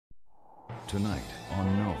tonight on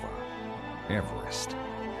Nova. Everest.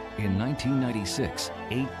 In 1996,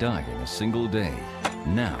 8 died in a single day.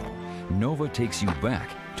 Now, Nova takes you back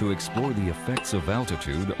to explore the effects of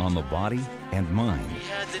altitude on the body and mind. He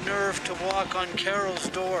had the nerve to walk on Carol's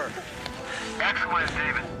door. Excellent,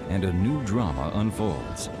 David. And a new drama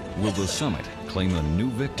unfolds. Will the summit claim a new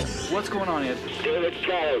victim? What's going on, Ed? David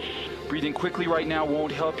Carlos. Breathing quickly right now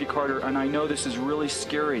won't help you, Carter, and I know this is really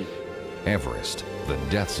scary. Everest, the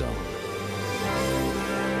death zone.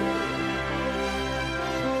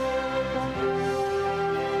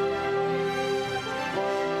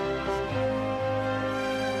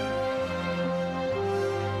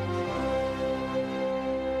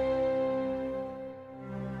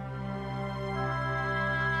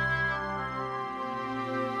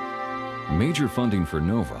 Major funding for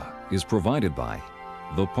Nova is provided by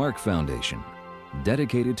the Park Foundation,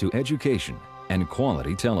 dedicated to education and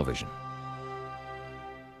quality television.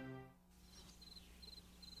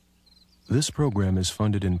 This program is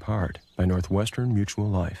funded in part by Northwestern Mutual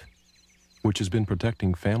Life, which has been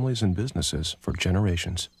protecting families and businesses for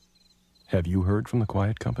generations. Have you heard from the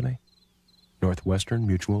quiet company? Northwestern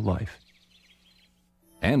Mutual Life.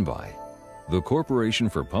 And by the Corporation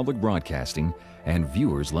for Public Broadcasting and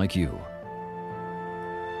viewers like you.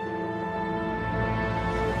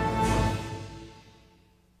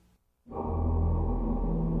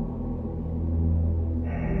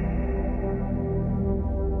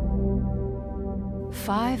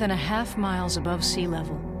 Five and a half miles above sea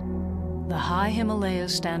level, the high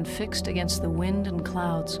Himalayas stand fixed against the wind and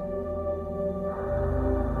clouds.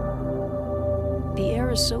 The air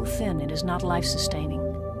is so thin it is not life-sustaining.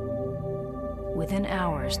 Within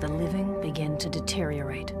hours, the living begin to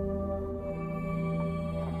deteriorate.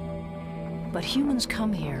 But humans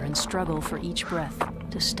come here and struggle for each breath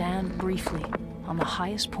to stand briefly on the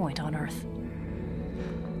highest point on Earth.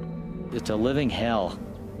 It's a living hell.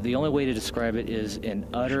 The only way to describe it is in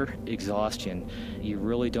utter exhaustion. You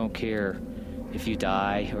really don't care if you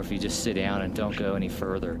die or if you just sit down and don't go any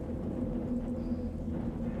further.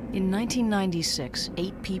 In 1996,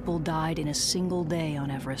 8 people died in a single day on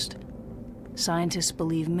Everest. Scientists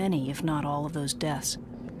believe many, if not all of those deaths,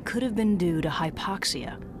 could have been due to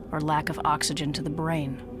hypoxia or lack of oxygen to the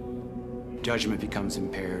brain. Judgment becomes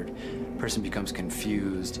impaired, person becomes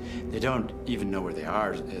confused. They don't even know where they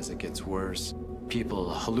are as it gets worse.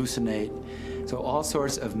 People hallucinate. So all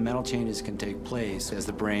sorts of mental changes can take place as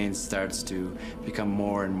the brain starts to become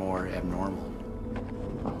more and more abnormal.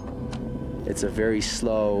 It's a very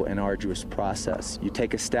slow and arduous process. You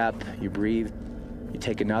take a step, you breathe, you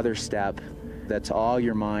take another step. That's all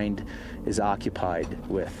your mind is occupied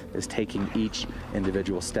with, is taking each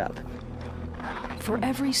individual step. For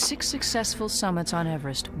every 6 successful summits on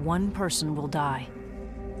Everest, 1 person will die.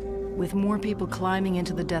 With more people climbing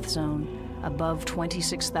into the death zone, above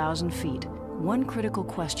 26,000 feet, one critical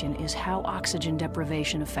question is how oxygen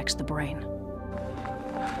deprivation affects the brain.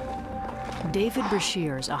 David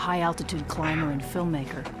Brashears, a high-altitude climber and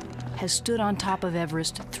filmmaker, has stood on top of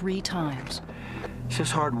Everest 3 times. It's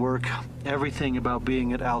just hard work. Everything about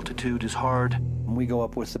being at altitude is hard. We go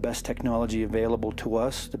up with the best technology available to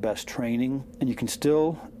us, the best training, and you can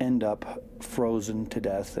still end up frozen to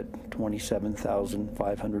death at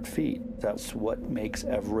 27,500 feet. That's what makes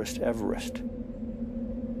Everest, Everest.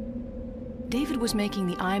 David was making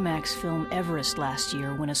the IMAX film Everest last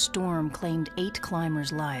year when a storm claimed 8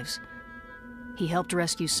 climbers' lives. He helped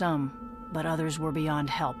rescue some, but others were beyond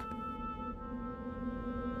help.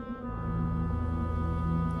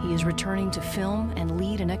 He is returning to film and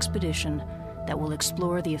lead an expedition that will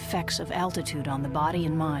explore the effects of altitude on the body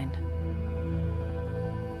and mind.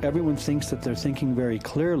 Everyone thinks that they're thinking very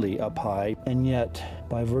clearly up high, and yet,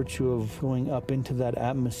 by virtue of going up into that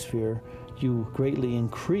atmosphere, you greatly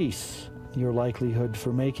increase your likelihood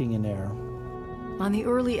for making an error. On the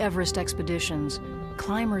early Everest expeditions,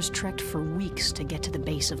 climbers trekked for weeks to get to the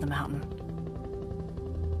base of the mountain.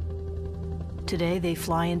 Today, they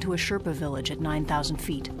fly into a Sherpa village at 9,000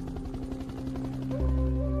 feet.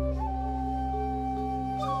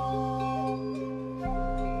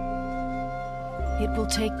 It will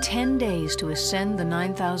take 10 days to ascend the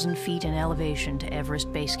 9,000 feet in elevation to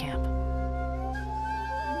Everest Base Camp.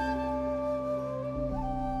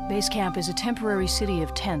 Base Camp is a temporary city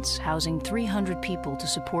of tents housing 300 people to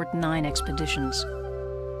support 9 expeditions.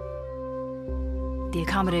 The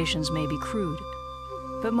accommodations may be crude,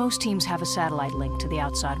 but most teams have a satellite link to the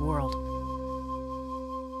outside world.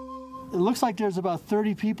 It looks like there's about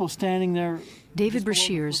 30 people standing there. David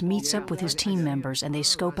Brashears meets up with his team members and they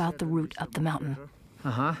scope out the route up the mountain.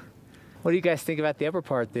 What do you guys think about the upper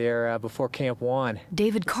part there before Camp 1?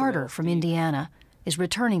 David Carter from Indiana is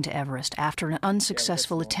returning to Everest after an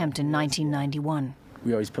unsuccessful attempt in 1991.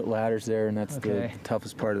 We always put ladders there, and that's the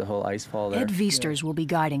toughest part of the whole ice fall there. Ed Viesters will be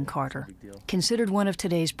guiding Carter. Considered one of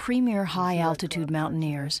today's premier high-altitude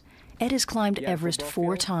mountaineers, Ed has climbed Everest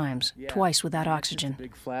 4 times, twice without oxygen.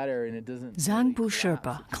 Zangbu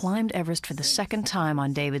Sherpa climbed Everest for the 2nd time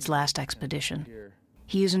on David's last expedition.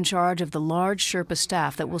 He is in charge of the large Sherpa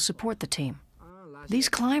staff that will support the team. These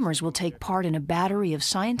climbers will take part in a battery of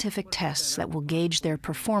scientific tests that will gauge their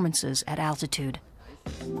performances at altitude.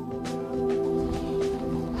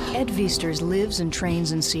 Ed Viesters lives and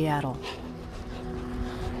trains in Seattle.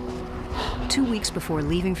 2 weeks before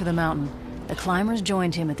leaving for the mountain, the climbers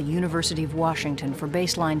joined him at the University of Washington for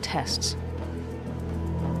baseline tests.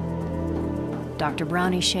 Dr.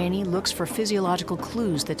 Brownie Shaney looks for physiological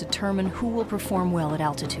clues that determine who will perform well at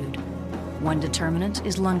altitude. One determinant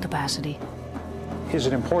is lung capacity. Is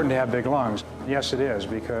it important to have big lungs? Yes, it is,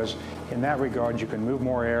 because in that regard, you can move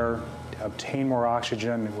more air, obtain more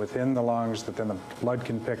oxygen within the lungs that then the blood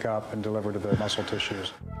can pick up and deliver to the muscle tissues.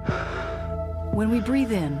 When we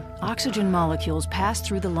breathe in, oxygen molecules pass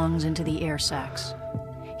through the lungs into the air sacs.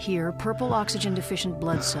 Here, purple oxygen-deficient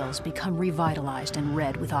blood cells become revitalized and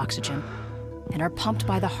red with oxygen and are pumped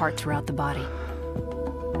by the heart throughout the body.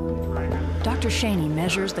 Dr. Shaney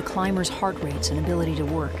measures the climbers' heart rates and ability to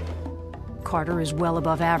work. Carter is well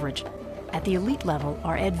above average. At the elite level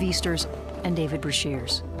are Ed Viesters and David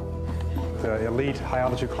Brashears. The elite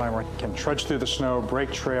high-altitude climber can trudge through the snow,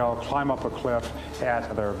 break trail, climb up a cliff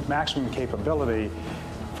at their maximum capability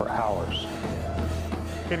for hours.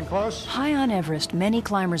 Getting close? High on Everest, many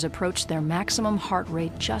climbers approach their maximum heart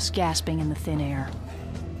rate just gasping in the thin air.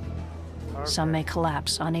 Okay. Some may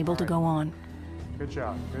collapse, unable to go on. Good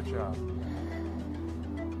job, good job.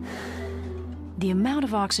 The amount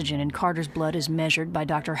of oxygen in Carter's blood is measured by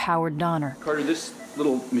Dr. Howard Donner. Carter, this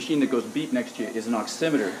little machine that goes beep next to you is an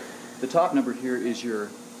oximeter. The top number here is your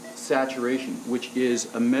saturation, which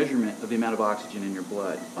is a measurement of the amount of oxygen in your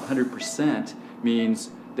blood. 100% means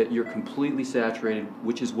that you're completely saturated,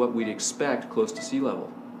 which is what we'd expect close to sea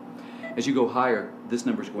level. As you go higher, this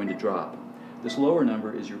number is going to drop. This lower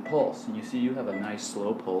number is your pulse. And you see you have a nice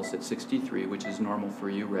slow pulse at 63, which is normal for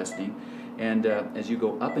you resting. And as you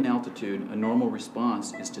go up in altitude, a normal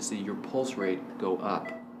response is to see your pulse rate go up.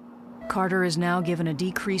 Carter is now given a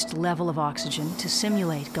decreased level of oxygen to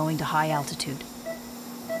simulate going to high altitude.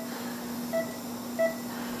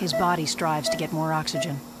 His body strives to get more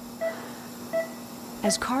oxygen.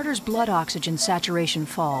 As Carter's blood oxygen saturation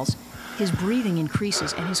falls, his breathing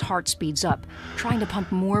increases and his heart speeds up, trying to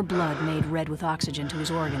pump more blood made red with oxygen to his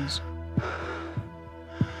organs.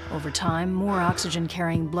 Over time, more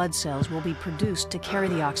oxygen-carrying blood cells will be produced to carry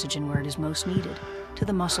the oxygen where it is most needed, to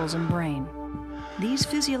the muscles and brain. These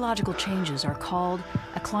physiological changes are called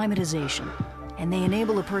acclimatization, and they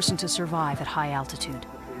enable a person to survive at high altitude.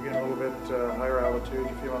 You're getting a little bit higher altitude.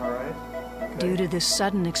 You feeling all right? Okay. Due to this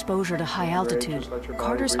sudden exposure to high altitude,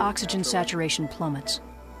 Carter's oxygen saturation plummets.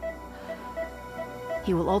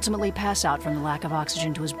 He will ultimately pass out from the lack of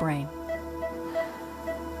oxygen to his brain.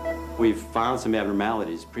 We've found some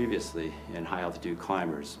abnormalities previously in high-altitude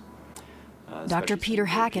climbers. Dr. Peter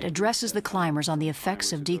Hackett addresses the climbers on the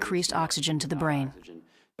effects of decreased oxygen to the brain.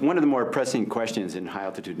 One of the more pressing questions in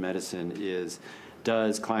high-altitude medicine is,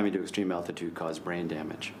 does climbing to extreme altitude cause brain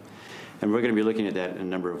damage? And we're going to be looking at that in a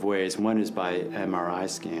number of ways. One is by MRI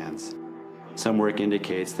scans. Some work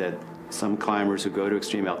indicates that some climbers who go to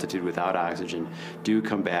extreme altitude without oxygen do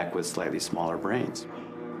come back with slightly smaller brains.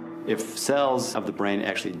 If cells of the brain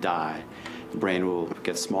actually die, the brain will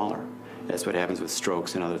get smaller. That's what happens with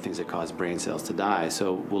strokes and other things that cause brain cells to die.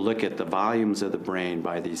 So we'll look at the volumes of the brain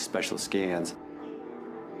by these special scans.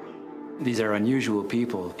 These are unusual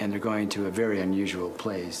people, and they're going to a very unusual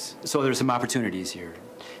place. So there's some opportunities here.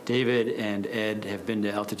 David and Ed have been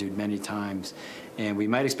to altitude many times, and we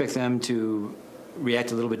might expect them to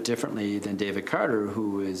react a little bit differently than David Carter,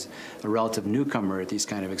 who is a relative newcomer at these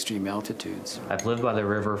kind of extreme altitudes. I've lived by the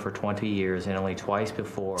river for 20 years and only twice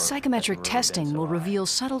before. Psychometric testing will reveal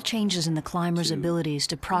subtle changes in the climber's abilities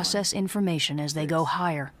to process information as they go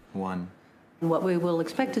higher. What we will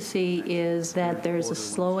expect to see is that there's a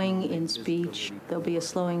slowing in speech. There'll be a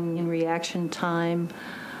slowing in reaction time.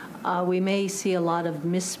 We may see a lot of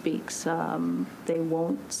misspeaks. They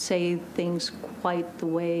won't say things quite the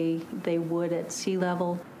way they would at sea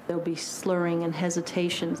level. There'll be slurring and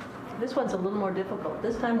hesitation. This one's a little more difficult.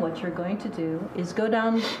 This time what you're going to do is go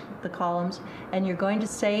down the columns and you're going to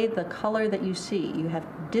say the color that you see. You have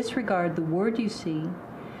to disregard the word you see.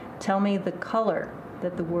 Tell me the color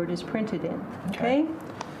that the word is printed in. Okay?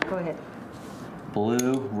 Go ahead.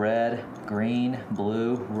 Blue, red, green,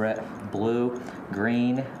 blue, red, blue,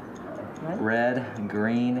 green, red,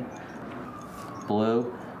 green,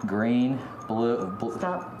 blue, green, blue.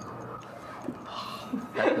 Stop.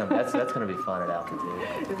 That's going to be fun at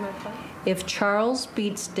altitude. If Charles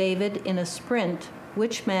beats David in a sprint,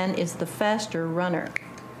 which man is the faster runner?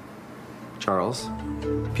 Charles.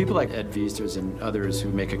 People like Ed Viesters and others who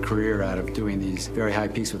make a career out of doing these very high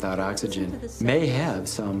peaks without oxygen may have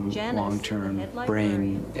some long-term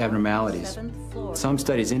brain abnormalities. Some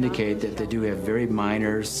studies indicate that they do have very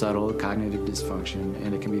minor, subtle cognitive dysfunction,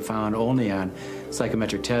 and it can be found only on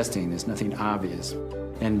psychometric testing. There's nothing obvious.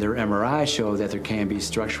 And their MRI show that there can be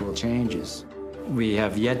structural changes. We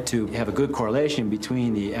have yet to have a good correlation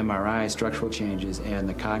between the MRI structural changes and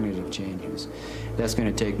the cognitive changes. That's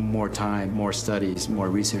going to take more time, more studies, more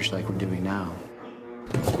research like we're doing now.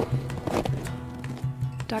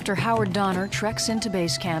 Dr. Howard Donner treks into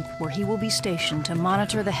base camp where he will be stationed to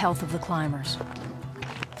monitor the health of the climbers.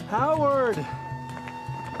 Howard,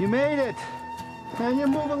 you made it. Man, you're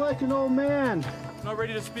moving like an old man. Not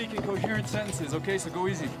ready to speak in coherent sentences, okay? So go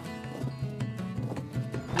easy.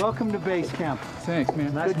 Welcome to base camp. Thanks,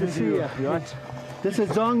 man. Good to see you. This is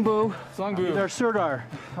Zongbu. Zongbu. He's our Sirdar.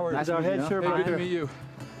 Howard. He's our head Sirdar. Hey, good to meet you.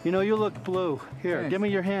 You know, you look blue. Here, Thanks. give me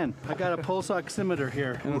your hand. I got a pulse oximeter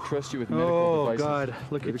here. I don't trust you with medical devices. Oh, God.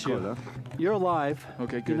 Look at you. Huh? You're alive.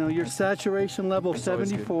 Okay, good. You know, your saturation level is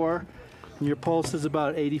 74, and your pulse is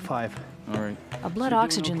about 85. All right. A blood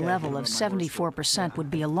oxygen level of 74% would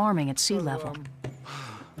be alarming at sea level,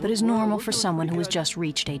 but is normal for someone who has just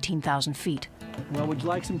reached 18,000 feet. Well, would you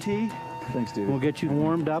like some tea? Thanks, David. We'll get you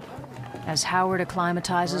warmed up. As Howard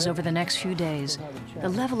acclimatizes over the next few days, the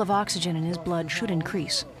level of oxygen in his blood should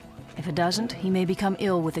increase. If it doesn't, he may become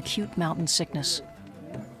ill with acute mountain sickness.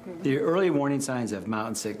 The early warning signs of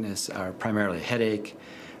mountain sickness are primarily headache,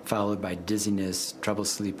 followed by dizziness, trouble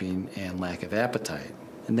sleeping, and lack of appetite.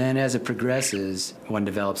 And then as it progresses, one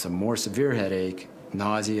develops a more severe headache,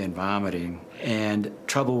 nausea and vomiting, and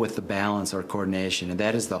trouble with the balance or coordination. And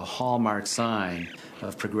that is the hallmark sign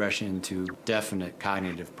of progression to definite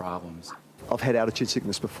cognitive problems. I've had altitude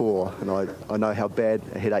sickness before, and I know how bad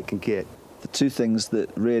a headache can get. The two things that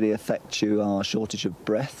really affect you are shortage of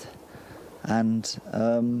breath and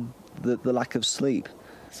the lack of sleep.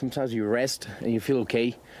 Sometimes you rest and you feel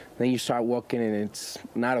okay, then you start walking and it's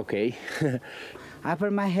not okay. After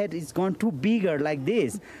my head is gone too bigger like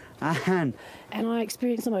this. And I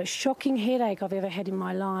experienced the most shocking headache I've ever had in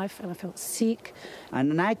my life, and I felt sick.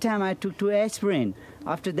 And night time I took 2 aspirin.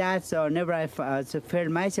 After that, so never I felt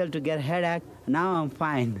myself to get headache. Now I'm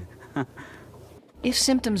fine. If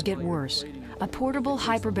symptoms get worse, a portable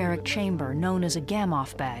hyperbaric chamber known as a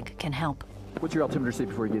Gamoff bag can help. What's your altimeter say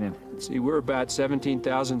before you get in? Let's see, we're about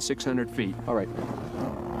 17,600 feet. All right.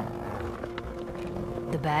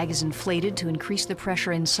 The bag is inflated to increase the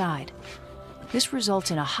pressure inside. This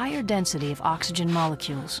results in a higher density of oxygen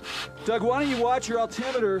molecules. Doug, why don't you watch your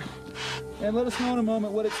altimeter and let us know in a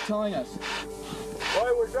moment what it's telling us.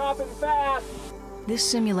 Boy, we're dropping fast. This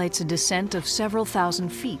simulates a descent of several thousand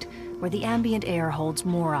feet, where the ambient air holds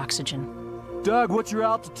more oxygen. Doug, what's your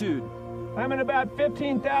altitude? I'm at about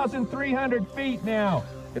 15,300 feet now.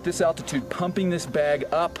 At this altitude, pumping this bag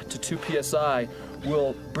up to 2 psi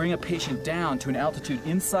will bring a patient down to an altitude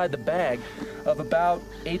inside the bag of about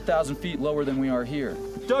 8,000 feet lower than we are here.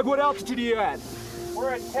 Doug, what altitude are you at?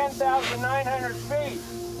 We're at 10,900 feet.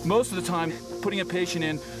 Most of the time, putting a patient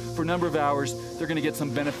in for a number of hours, they're going to get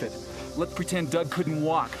some benefit. Let's pretend Doug couldn't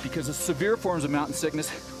walk because of severe forms of mountain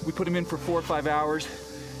sickness. We put him in for 4 or 5 hours,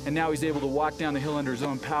 and now he's able to walk down the hill under his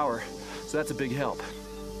own power. So that's a big help.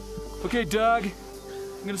 Okay, Doug,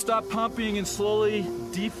 I'm going to stop pumping and slowly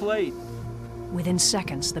deflate. Within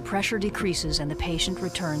seconds, the pressure decreases and the patient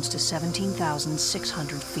returns to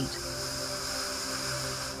 17,600 feet.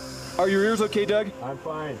 Are your ears okay, Doug? I'm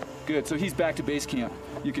fine. Good, so he's back to base camp.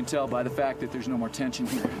 You can tell by the fact that there's no more tension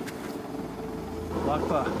here.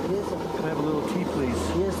 Lakpa, can I have a little tea, please?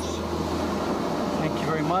 Yes. Thank you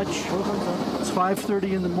very much. It's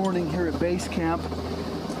 5:30 in the morning here at base camp.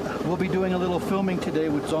 We'll be doing a little filming today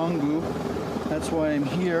with Zongbu. That's why I'm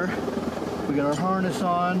here. We got our harness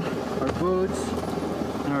on, our boots,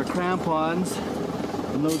 and our crampons,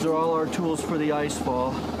 and those are all our tools for the ice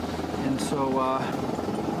fall. And so I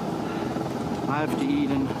have to eat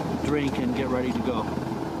and drink and get ready to go.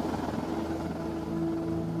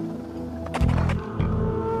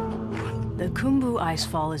 The Khumbu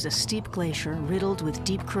Icefall is a steep glacier riddled with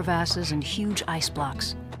deep crevasses and huge ice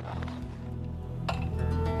blocks.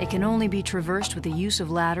 It can only be traversed with the use of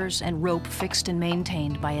ladders and rope fixed and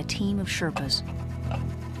maintained by a team of Sherpas.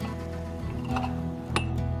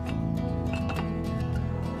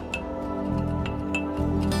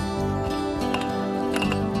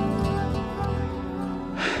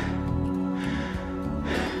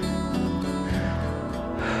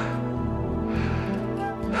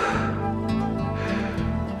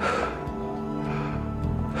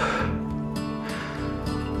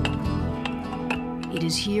 It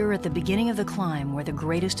is here at the beginning of the climb where the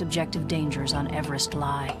greatest objective dangers on Everest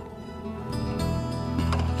lie.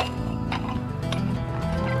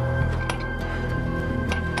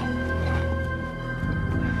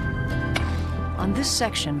 On this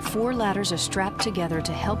section, 4 ladders are strapped together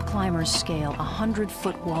to help climbers scale a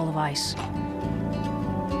 100-foot wall of ice.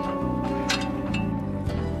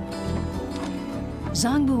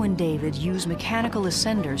 Zangbu and David use mechanical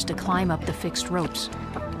ascenders to climb up the fixed ropes.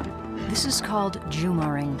 This is called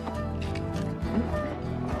jumaring.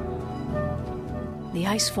 The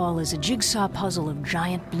icefall is a jigsaw puzzle of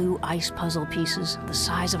giant blue ice puzzle pieces the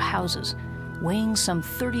size of houses, weighing some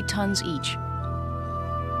 30 tons each.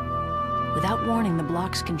 Without warning, the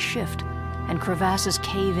blocks can shift, and crevasses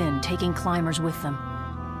cave in, taking climbers with them.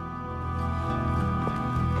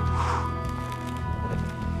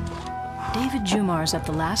 David jumars up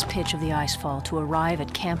the last pitch of the icefall to arrive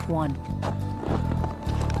at Camp 1.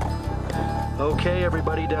 Okay,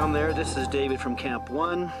 everybody down there, this is David from Camp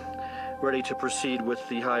 1, ready to proceed with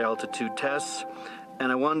the high altitude tests.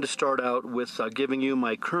 And I wanted to start out with giving you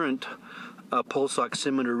my current pulse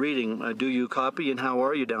oximeter reading. Do you copy, and how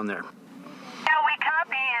are you down there? Yeah, we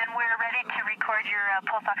copy, and we're ready to record your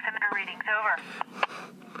pulse oximeter readings. Over.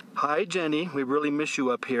 Hi, Jenny. We really miss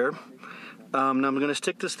you up here. Now I'm going to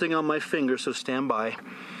stick this thing on my finger, so stand by.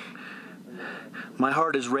 My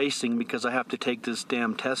heart is racing because I have to take this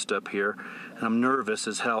damn test up here, and I'm nervous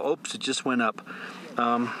as hell. Oops, it just went up.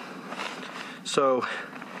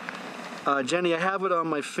 Jenny, I have it on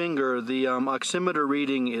my finger. The oximeter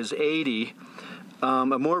reading is 80. A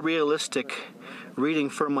more realistic reading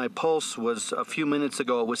for my pulse was a few minutes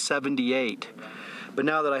ago. It was 78. But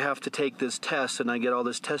now that I have to take this test and I get all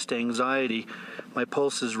this test anxiety, my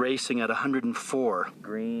pulse is racing at 104.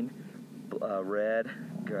 Green, red,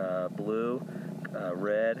 blue,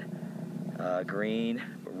 red, green,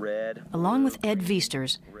 red. Along with Ed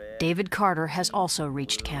Viesters, David Carter has also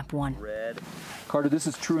reached Camp 1. Carter, this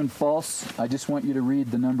is true and false. I just want you to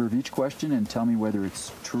read the number of each question and tell me whether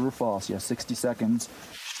it's true or false. You have 60 seconds.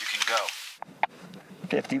 You can go.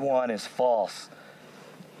 51 is false.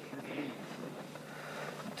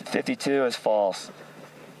 52 is false.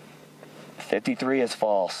 53 is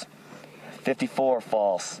false. 54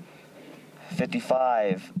 false.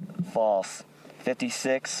 55 false.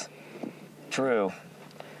 56 true.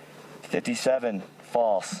 57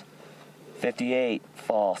 false. 58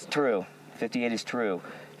 false. True. 58 is true.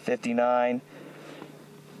 59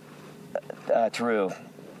 true.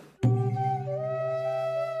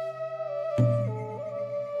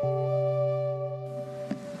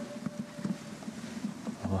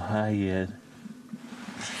 Oh, hi, Ed.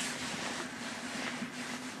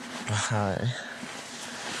 Hi.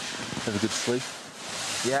 Have a good sleep?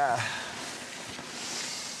 Yeah.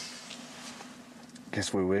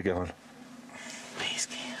 Guess where we're going? Base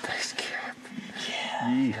camp. Base camp. Yeah.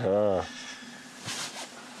 Yeehaw.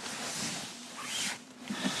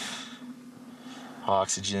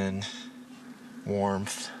 Oxygen,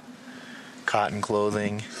 warmth, cotton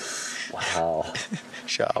clothing. Wow.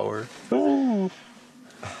 Shower. Ooh.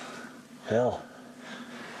 Hell,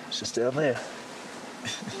 it's just down there.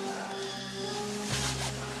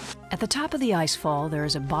 At the top of the icefall, there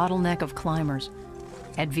is a bottleneck of climbers.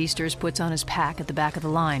 Ed Viesters puts on his pack at the back of the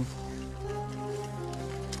line.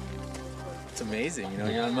 It's amazing, you know,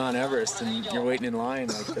 you're on Mount Everest and you're waiting in line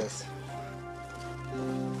like this.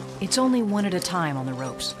 It's only one at a time on the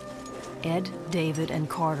ropes. Ed, David, and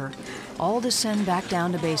Carter all descend back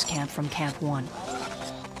down to base camp from Camp 1.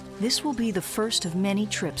 This will be the first of many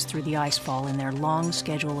trips through the icefall in their long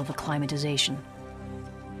schedule of acclimatization.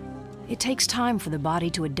 It takes time for the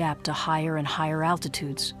body to adapt to higher and higher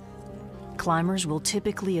altitudes. Climbers will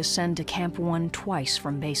typically ascend to Camp 1 twice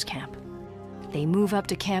from base camp. They move up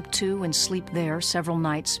to Camp 2 and sleep there several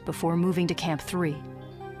nights before moving to Camp 3.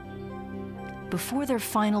 Before their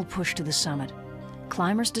final push to the summit,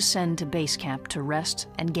 climbers descend to base camp to rest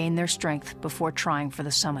and gain their strength before trying for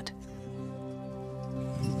the summit.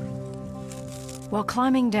 While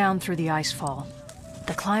climbing down through the icefall,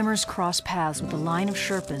 the climbers cross paths with a line of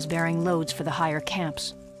Sherpas bearing loads for the higher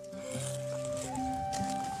camps.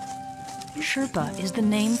 Sherpa is the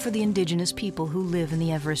name for the indigenous people who live in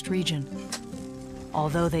the Everest region.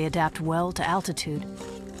 Although they adapt well to altitude,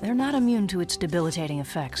 they're not immune to its debilitating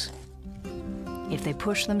effects. If they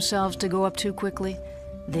push themselves to go up too quickly,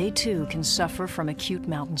 they too can suffer from acute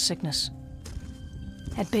mountain sickness.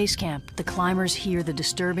 At base camp, the climbers hear the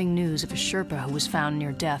disturbing news of a Sherpa who was found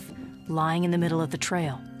near death, lying in the middle of the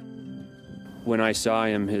trail. When I saw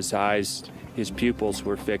him, his eyes, his pupils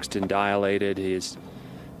were fixed and dilated. He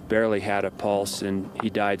barely had a pulse, and he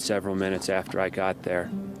died several minutes after I got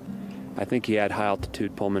there. I think he had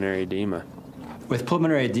high-altitude pulmonary edema. With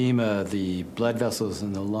pulmonary edema, the blood vessels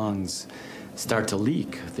in the lungs start to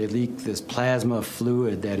leak. They leak this plasma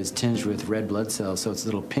fluid that is tinged with red blood cells, so it's a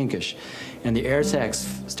little pinkish. And the air sacs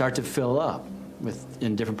start to fill up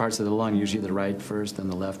in different parts of the lung, usually the right first, then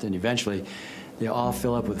the left, and eventually they all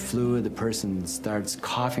fill up with fluid. The person starts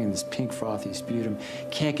coughing this pink frothy sputum,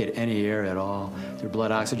 can't get any air at all. Their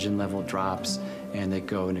blood oxygen level drops, and they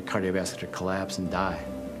go into cardiovascular collapse and die.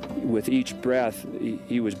 With each breath,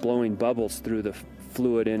 he was blowing bubbles through the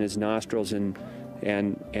fluid in his nostrils and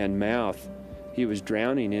mouth. He was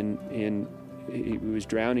drowning in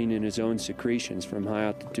his own secretions from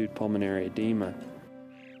high-altitude pulmonary edema.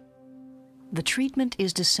 The treatment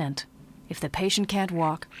is descent. If the patient can't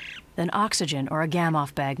walk, then oxygen or a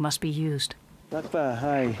gam-off bag must be used. Lakpa,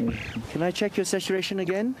 hi. Can I check your saturation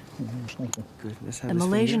again? Good. Let's have The this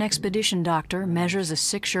Malaysian finger. expedition doctor measures a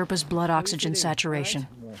sick Sherpa's blood oxygen saturation.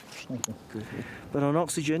 Good. But on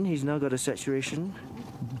oxygen, he's now got a saturation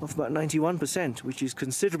of about 91%, which is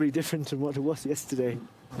considerably different from what it was yesterday.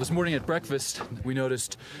 This morning at breakfast, we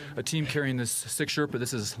noticed a team carrying this sick Sherpa.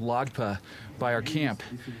 This is Lagpa by our camp.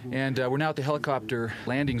 And we're now at the helicopter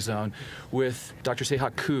landing zone with Dr.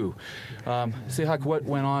 Sehak Koo. Sehak, what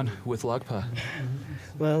went on with Lagpa?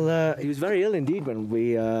 Well, he was very ill indeed when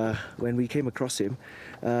we came across him.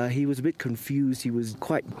 He was a bit confused. He was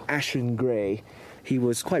quite ashen grey. He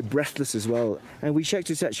was quite breathless as well. And we checked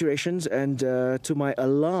his saturations, and to my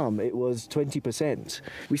alarm, it was 20%.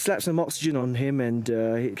 We slapped some oxygen on him, and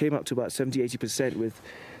it came up to about 70-80% with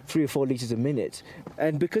 3 or 4 litres a minute.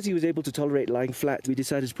 And because he was able to tolerate lying flat, we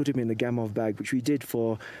decided to put him in the gam-off bag, which we did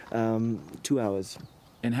for 2 hours.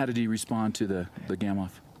 And how did he respond to the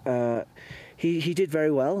gam-off? He did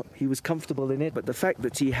very well. He was comfortable in it, but the fact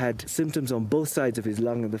that he had symptoms on both sides of his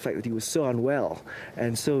lung and the fact that he was so unwell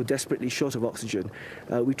and so desperately short of oxygen,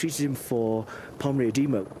 we treated him for pulmonary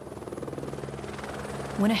edema.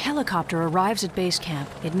 When a helicopter arrives at base camp,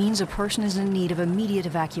 it means a person is in need of immediate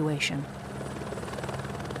evacuation.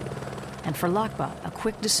 And for Lakpa, a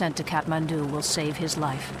quick descent to Kathmandu will save his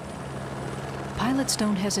life. Pilots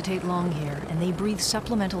don't hesitate long here, and they breathe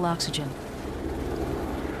supplemental oxygen.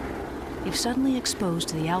 If suddenly exposed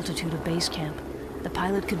to the altitude of base camp, the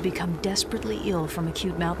pilot could become desperately ill from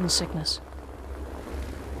acute mountain sickness.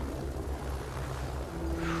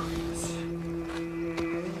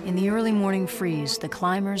 In the early morning freeze, the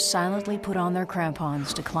climbers silently put on their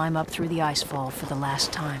crampons to climb up through the icefall for the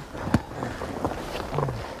last time.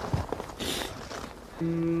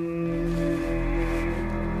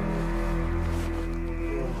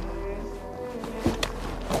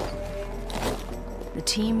 The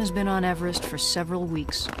team has been on Everest for several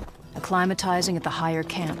weeks, acclimatizing at the higher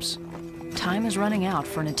camps. Time is running out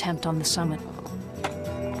for an attempt on the summit.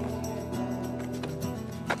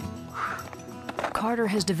 Carter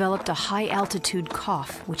has developed a high-altitude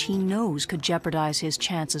cough, which he knows could jeopardize his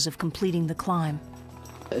chances of completing the climb.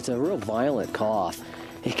 It's a real violent cough.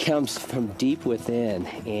 It comes from deep within,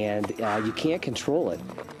 and you can't control it.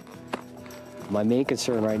 My main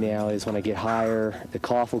concern right now is when I get higher, the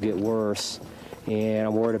cough will get worse, and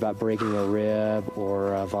I'm worried about breaking a rib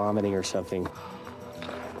or vomiting or something.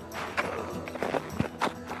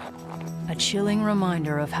 A chilling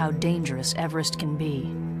reminder of how dangerous Everest can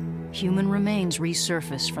be. Human remains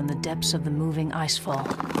resurface from the depths of the moving icefall.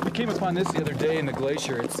 We came upon this the other day in the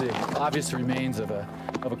glacier. It's the obvious remains of a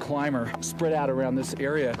climber spread out around this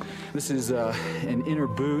area. This is an inner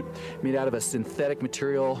boot made out of a synthetic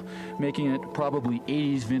material, making it probably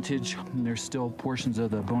 80s vintage. And there's still portions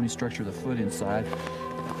of the bony structure of the foot inside.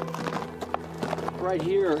 Right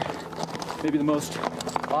here, maybe the most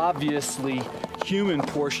obviously human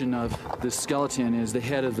portion of this skeleton is the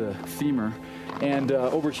head of the femur. And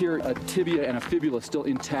over here, a tibia and a fibula still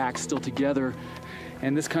intact, still together.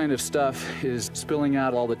 And this kind of stuff is spilling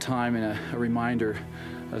out all the time, and a reminder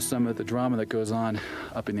of some of the drama that goes on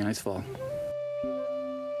up in the icefall.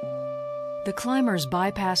 The climbers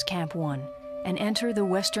bypass Camp 1 and enter the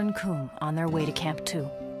Western Khum on their way to Camp 2.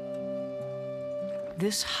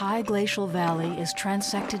 This high glacial valley is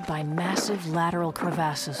transected by massive lateral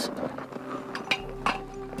crevasses.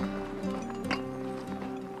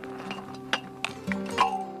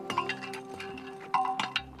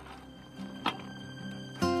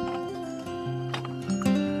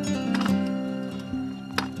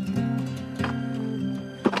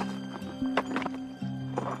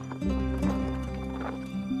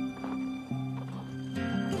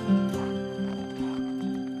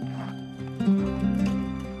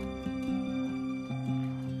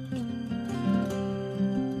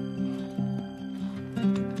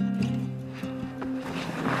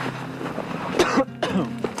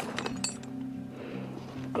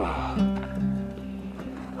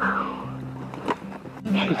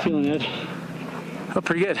 you feeling, Ed? Oh,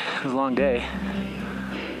 pretty good. It was a long day.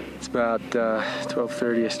 It's about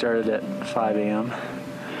 12:30. I started at 5 a.m.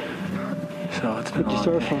 So it's been a long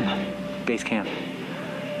day. Where'd you start from? Base camp.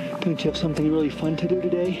 Don't you have something really fun to do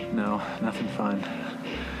today? No, nothing fun.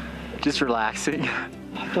 Just relaxing.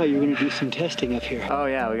 I thought you were going to do some testing up here. Oh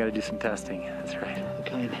yeah, we got to do some testing. That's right. What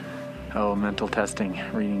kind? Oh, mental testing,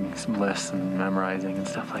 reading some lists and memorizing and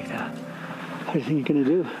stuff like that. What do you think you're going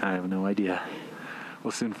to do? I have no idea.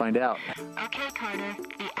 We'll soon find out. Okay, Carter.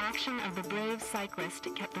 The action of the brave cyclist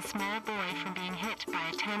kept the small boy from being hit by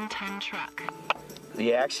a 10-ton truck.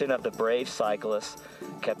 The action of the brave cyclist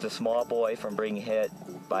kept a small boy from being hit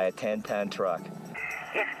by a 10-ton truck.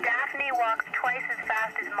 If Daphne walks twice as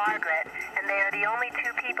fast as Margaret, and they are the only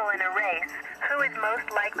two people in a race, who is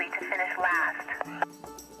most likely to finish last?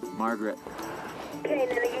 Margaret. Okay,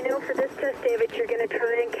 now you know for this test, David, you're going to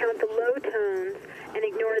try and count the low tones and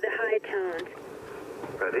ignore the high tones.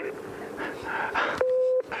 Ready?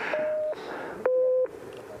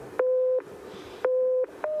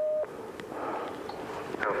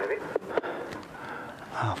 How many?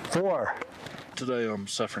 4. Today I'm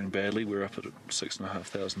suffering badly. We're up at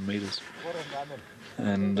 6,500 metres.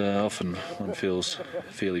 And often one feels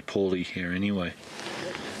fairly poorly here anyway.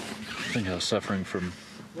 I think I was suffering from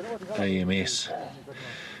AMS,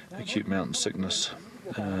 acute mountain sickness,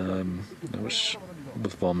 which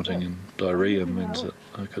with vomiting and diarrhea means that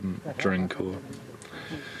I couldn't drink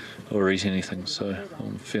or eat anything, so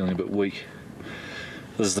I'm feeling a bit weak.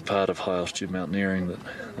 This is the part of high altitude mountaineering that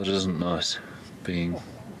isn't nice, being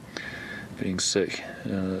sick.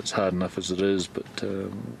 It's hard enough as it is, but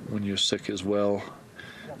when you're sick as well,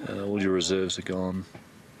 all your reserves are gone,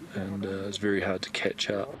 and it's very hard to catch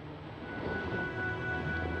up.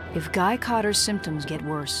 If Guy Cotter's symptoms get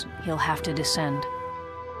worse, he'll have to descend.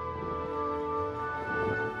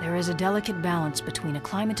 There is a delicate balance between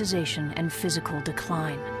acclimatization and physical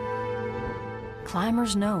decline.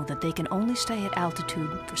 Climbers know that they can only stay at altitude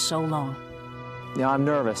for so long. You know, I'm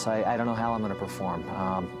nervous. I don't know how I'm going to perform.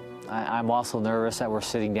 I'm also nervous that we're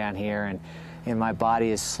sitting down here and my body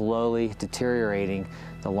is slowly deteriorating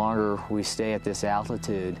the longer we stay at this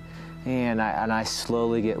altitude. And I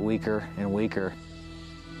slowly get weaker and weaker.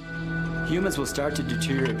 Humans will start to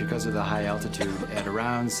deteriorate because of the high altitude at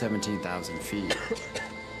around 17,000 feet.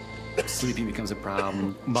 Sleeping becomes a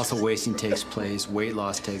problem, muscle wasting takes place, weight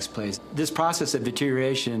loss takes place. This process of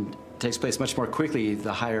deterioration takes place much more quickly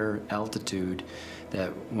the higher altitude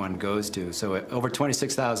that one goes to. So at over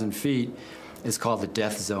 26,000 feet is called the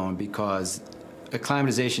death zone because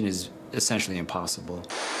acclimatization is essentially impossible.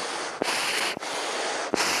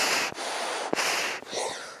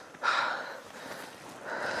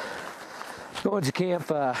 Going to camp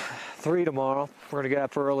 3 tomorrow. We're going to get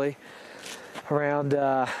up early. Around,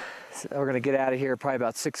 we're going to get out of here probably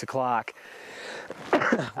about 6 o'clock.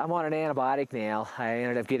 I'm on an antibiotic now. I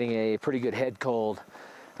ended up getting a pretty good head cold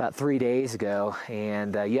about 3 days ago,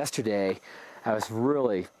 and yesterday I was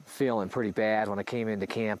really feeling pretty bad when I came into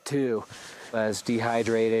camp too. I was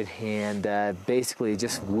dehydrated and basically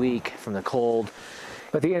just weak from the cold.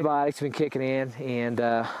 But the antibiotics have been kicking in, and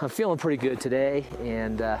I'm feeling pretty good today,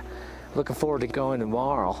 and looking forward to going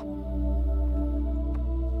tomorrow.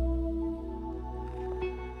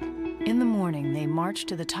 In the morning, they march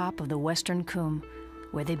to the top of the Western Coombe,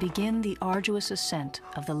 where they begin the arduous ascent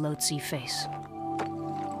of the Lhotse face.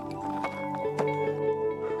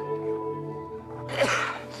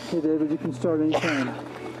 Hey, David, you can start anytime.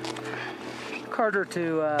 Carter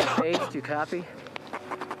to base, do you copy?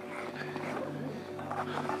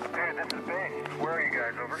 Hey, this is Bane. Where are you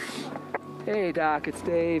guys, over? Hey, Doc, it's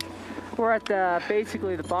Dave. We're at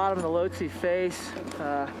basically the bottom of the Lhotse face,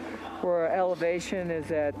 where our elevation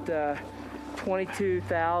is at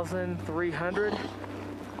 22,300,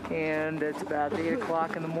 and it's about 8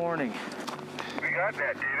 o'clock in the morning. We got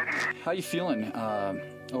that, David. How you feeling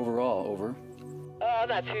overall, over?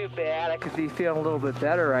 Not too bad. I could be feeling a little bit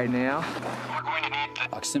better right now.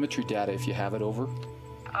 Oximetry data, if you have it, over?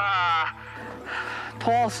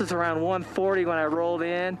 Pulse is around 140 when I rolled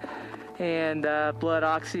in, and blood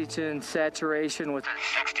oxygen saturation was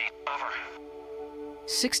 60, over.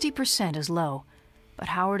 60% is low, but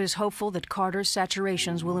Howard is hopeful that Carter's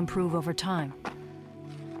saturations will improve over time.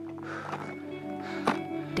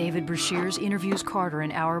 David Brashears interviews Carter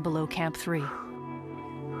an hour below Camp 3.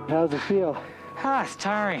 How's it feel? It's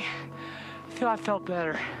tiring. I felt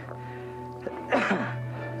better.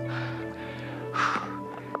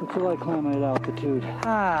 What's it like climbing at altitude?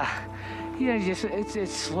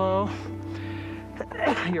 It's slow.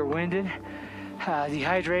 You're winded,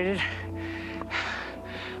 dehydrated,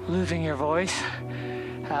 losing your voice,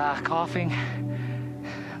 coughing.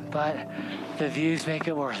 but the views make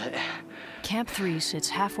it worth it. Camp 3 sits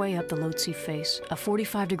halfway up the Lhotse face, a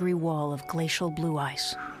 45-degree wall of glacial blue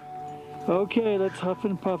ice. Okay, let's huff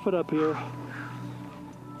and puff it up here.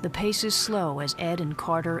 The pace is slow as Ed and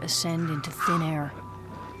Carter ascend into thin air.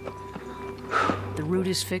 The route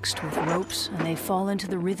is fixed with ropes, and they fall into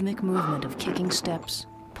the rhythmic movement of kicking steps,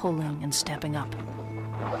 pulling and stepping up.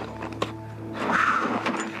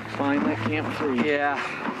 Finally, Camp 3. Yeah.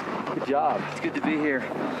 Good job. It's good to be here.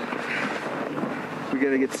 We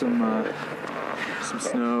gotta get some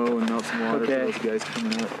snow and melt some water Okay. for those guys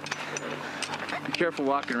coming up. Be careful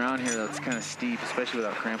walking around here, though. It's kind of steep, especially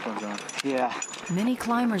without crampons on. Yeah. Many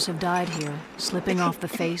climbers have died here, slipping off the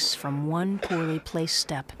face from one poorly placed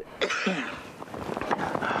step.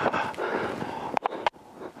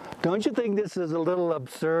 Don't you think this is a little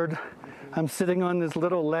absurd? I'm sitting on this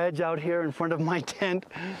little ledge out here in front of my tent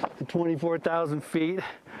at 24,000 feet.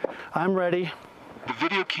 I'm ready. The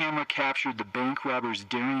video camera captured the bank robbers'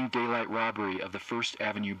 daring daylight robbery of the First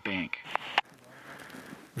Avenue Bank.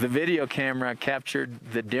 The video camera captured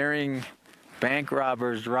the daring bank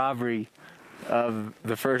robbers' robbery of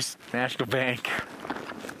the First National Bank.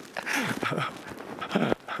 The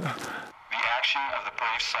action of the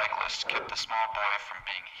brave cyclist kept the small boy from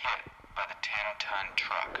being hit by the 10-ton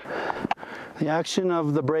truck. The action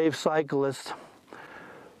of the brave cyclist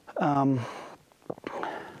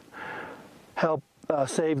helped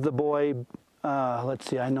save the boy. Let's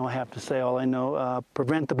see, I know I have to say all I know.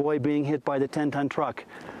 Prevent the boy being hit by the 10-ton truck.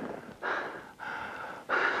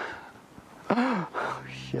 Oh,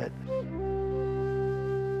 shit.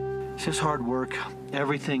 It's just hard work.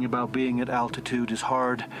 Everything about being at altitude is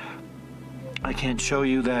hard. I can't show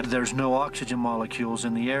you that there's no oxygen molecules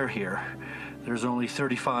in the air here. There's only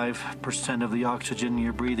 35% of the oxygen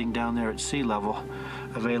you're breathing down there at sea level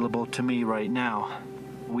available to me right now.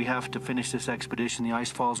 We have to finish this expedition. The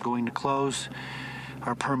ice fall's going to close.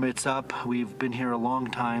 Our permit's up. We've been here a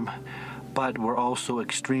long time, but we're also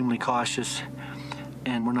extremely cautious,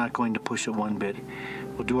 and we're not going to push it one bit.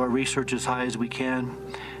 We'll do our research as high as we can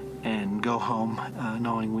and go home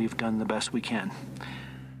knowing we've done the best we can.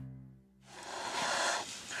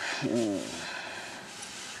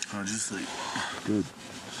 How'd you sleep? Good.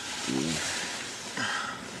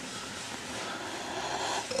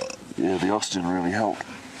 Yeah, the oxygen really helped.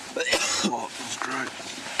 Oh, it was great.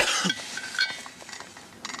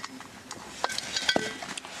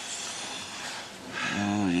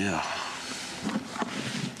 Oh, yeah.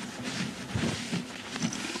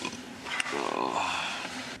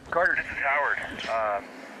 Carter, this is Howard. How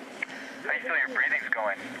do you feel your breathing's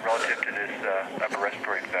going relative to this upper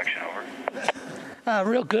respiratory infection? Over.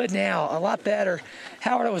 Real good now, a lot better.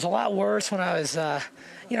 Howard, it was a lot worse when I was,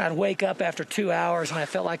 I'd wake up after 2 hours and I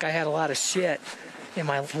felt like I had a lot of shit in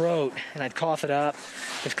my throat and I'd cough it up.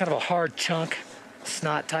 It was kind of a hard chunk,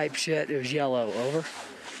 snot type shit. It was yellow. Over.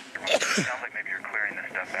 It sounds like maybe you're clearing this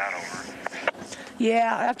stuff out. Over.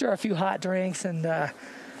 Yeah, after a few hot drinks and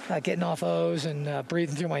getting off O's and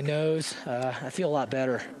breathing through my nose, I feel a lot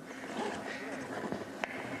better.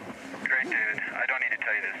 Great, David. I don't need to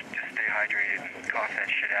tell you this. Just stay hydrated and cough that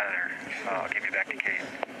shit out of there. I'll get you back to Kate.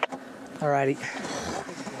 Alrighty.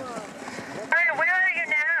 Carter, where are you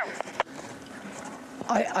now?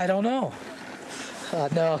 I don't know.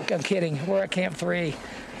 No, I'm kidding. We're at Camp 3.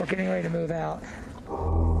 We're getting ready to move out.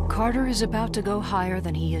 Carter is about to go higher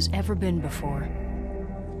than he has ever been before.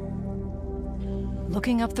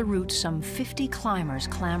 Looking up the route, some 50 climbers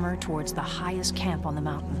clamber towards the highest camp on the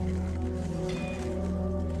mountain.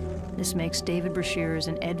 This makes David Brashears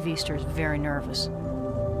and Ed Viesters very nervous.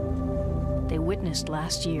 They witnessed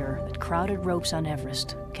last year that crowded ropes on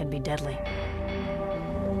Everest can be deadly.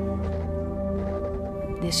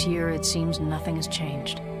 This year, it seems nothing has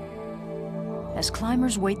changed. As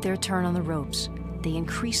climbers wait their turn on the ropes, they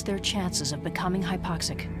increase their chances of becoming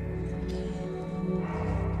hypoxic.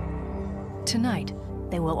 Tonight,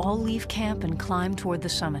 they will all leave camp and climb toward the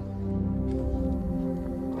summit.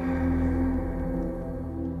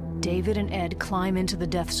 David and Ed climb into the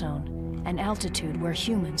death zone, an altitude where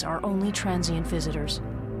humans are only transient visitors.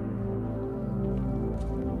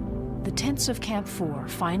 The tents of Camp 4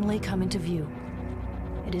 finally come into view.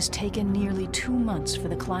 It has taken nearly 2 months for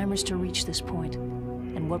the climbers to reach this point,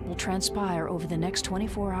 and what will transpire over the next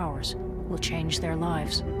 24 hours will change their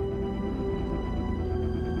lives.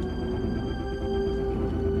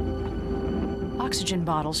 Oxygen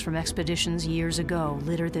bottles from expeditions years ago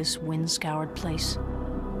litter this wind-scoured place.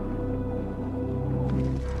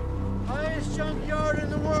 Highest junkyard in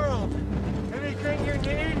the world. Anything you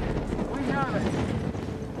need, we have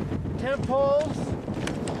it. Temp holes,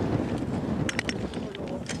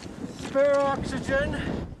 spare oxygen,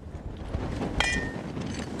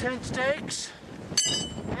 tent stakes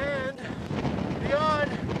and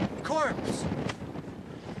beyond corpse.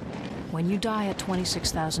 When you die at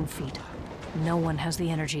 26,000 feet, no one has the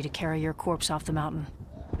energy to carry your corpse off the mountain.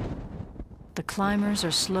 The climbers are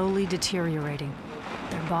slowly deteriorating,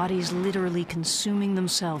 their bodies literally consuming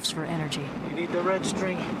themselves for energy. You need the red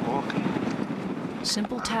string. Okay.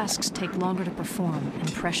 Simple tasks take longer to perform,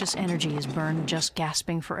 and precious energy is burned just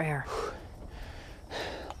gasping for air.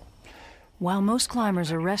 While most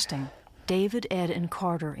climbers are resting, David, Ed, and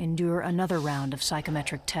Carter endure another round of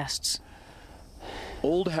psychometric tests.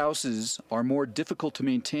 Old houses are more difficult to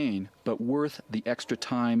maintain, but worth the extra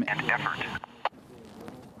time and effort.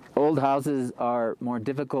 Old houses are more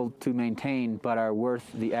difficult to maintain, but are worth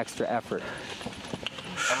the extra effort.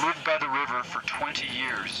 I lived by the river for 20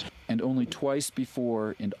 years. And only twice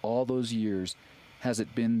before in all those years has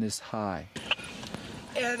it been this high.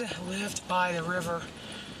 Ed lived by the river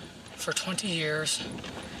for 20 years,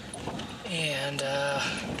 and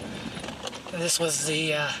this was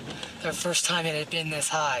the first time it had been this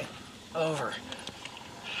high. Over.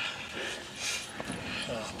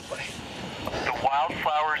 Oh boy. The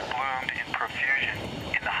wildflowers bloomed in profusion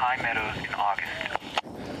in the high meadows in August.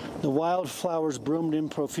 The wildflowers bloomed in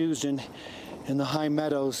profusion in the high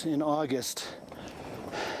meadows in August.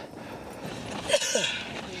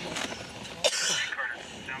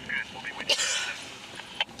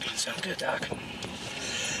 Sounds good, Doc.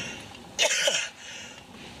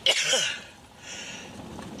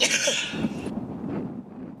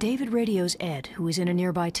 David radios Ed, who is in a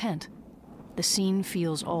nearby tent. The scene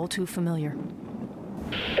feels all too familiar.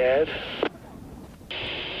 Ed?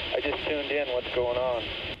 I just tuned in. What's going on?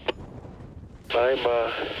 I'm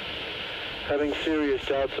having serious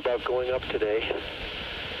doubts about going up today.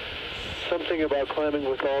 Something about climbing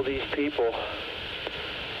with all these people.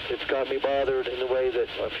 It's got me bothered in the way that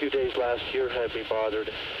a few days last year had me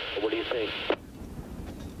bothered. What do you think?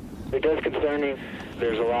 It does concern me.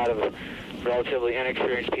 There's a lot of relatively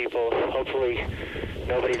inexperienced people. Hopefully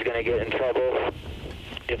nobody's going to get in trouble.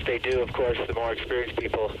 If they do, of course, the more experienced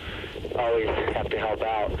people always have to help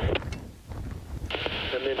out.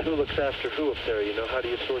 And then who looks after who up there, you know? How do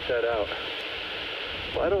you sort that out?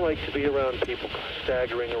 Well, I don't like to be around people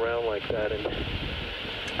staggering around like that, and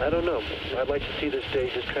I don't know. I'd like to see this day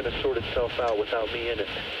just kind of sort itself out without me in it.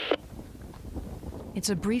 It's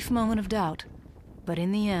a brief moment of doubt, but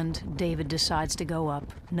in the end, David decides to go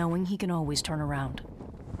up, knowing he can always turn around.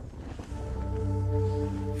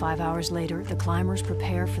 5 hours later, the climbers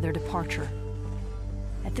prepare for their departure.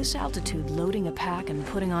 At this altitude, loading a pack and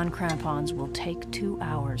putting on crampons will take 2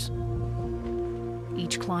 hours.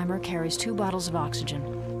 Each climber carries 2 bottles of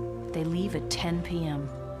oxygen. They leave at 10 p.m.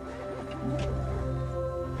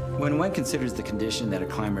 When one considers the condition that a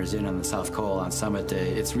climber is in on the South Col on summit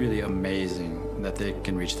day, it's really amazing that they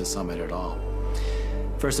can reach the summit at all.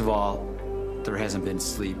 First of all, there hasn't been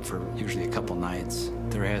sleep for usually a couple nights.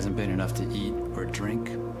 There hasn't been enough to eat or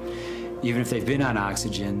drink. Even if they've been on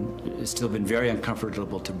oxygen, it's still been very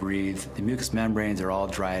uncomfortable to breathe. The mucous membranes are all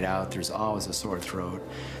dried out. There's always a sore throat.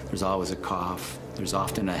 There's always a cough. There's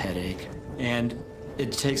often a headache. And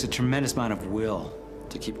it takes a tremendous amount of will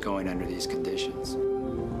to keep going under these conditions.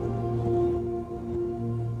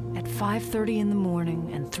 At 5:30 in the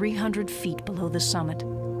morning and 300 feet below the summit,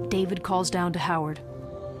 David calls down to Howard.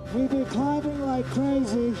 We've been climbing like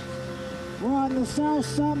crazy. We're on the south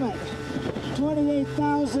summit,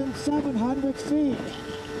 28,700 feet.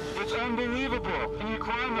 It's unbelievable. And you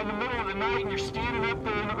climb in the middle of the night and you're standing up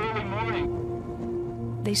there in the early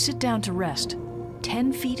morning. They sit down to rest.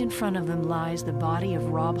 10 feet in front of them lies the body of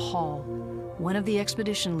Rob Hall, one of the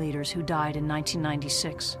expedition leaders who died in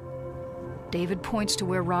 1996. David points to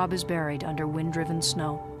where Rob is buried under wind-driven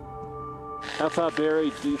snow. How far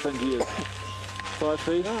buried do you think he is? 5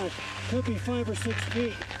 feet? No, it could be 5 or 6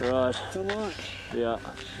 feet. Right. It's a lot. Yeah.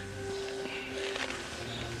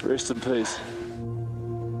 Rest in peace.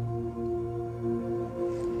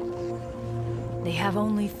 They have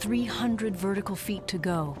only 300 vertical feet to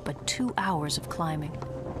go, but 2 hours of climbing.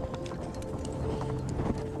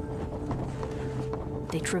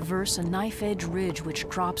 They traverse a knife-edge ridge which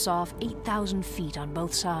drops off 8,000 feet on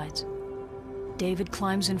both sides. David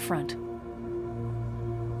climbs in front.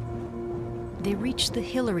 They reach the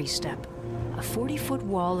Hillary Step, a 40-foot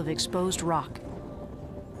wall of exposed rock.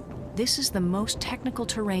 This is the most technical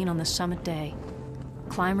terrain on the summit day.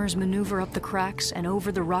 Climbers maneuver up the cracks and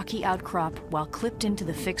over the rocky outcrop while clipped into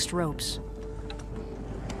the fixed ropes.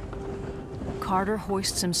 Carter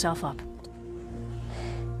hoists himself up.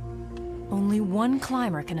 Only one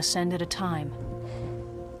climber can ascend at a time.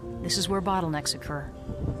 This is where bottlenecks occur.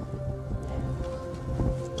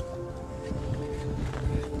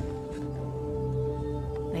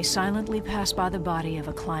 They silently pass by the body of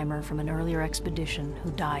a climber from an earlier expedition who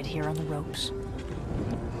died here on the ropes.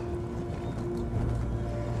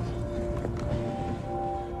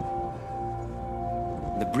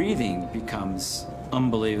 The breathing becomes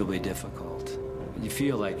unbelievably difficult. You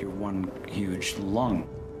feel like you're one huge lung.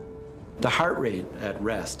 The heart rate at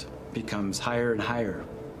rest becomes higher and higher.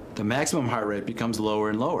 The maximum heart rate becomes lower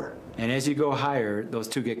and lower. And as you go higher, those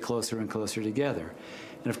two get closer and closer together.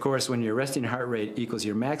 And of course, when your resting heart rate equals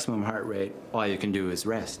your maximum heart rate, all you can do is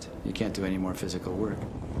rest. You can't do any more physical work.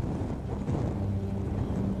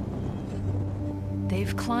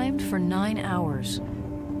 They've climbed for 9 hours.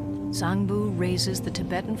 Zangbu raises the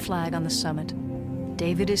Tibetan flag on the summit.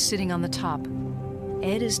 David is sitting on the top.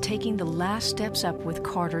 Ed is taking the last steps up with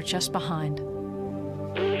Carter just behind.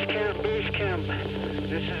 Base camp, base camp.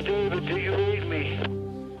 This is David. Do you read me?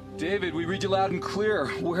 David, we read you loud and clear.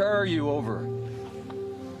 Where are you? Over.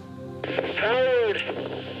 Howard,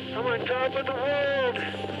 I'm on top of the world.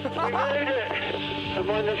 We made it. I'm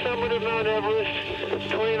on the summit of Mount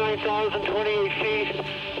Everest, 29,028 feet.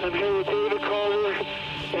 I'm here with David Carter,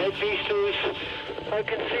 Ed Beasters. I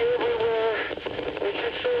can see everywhere. It's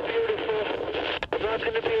just so beautiful. I'm not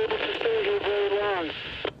going to be able to stay here very long.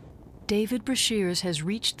 David Brashears has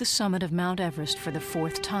reached the summit of Mount Everest for the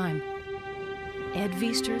 4th time. Ed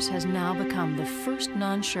Viesters has now become the first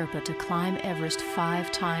non-Sherpa to climb Everest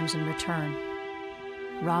 5 times in return.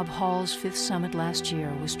 Rob Hall's 5th summit last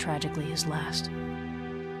year was tragically his last.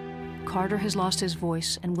 Carter has lost his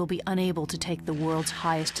voice and will be unable to take the world's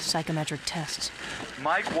highest psychometric tests.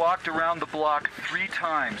 Mike walked around the block 3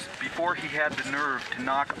 times before he had the nerve to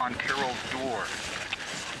knock on Carol's door.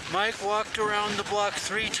 Mike walked around the block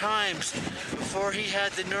 3 times before he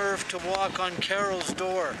had the nerve to walk on Carol's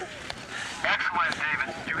door. Excellent,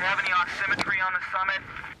 David. Do you have any oximetry on the summit?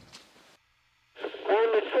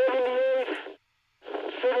 I'm at 78,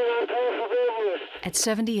 sitting on top of Everest. At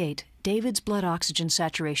 78, David's blood oxygen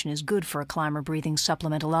saturation is good for a climber breathing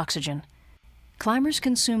supplemental oxygen. Climbers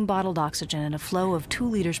consume bottled oxygen at a flow of 2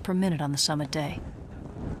 liters per minute on the summit day.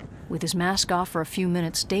 With his mask off for a few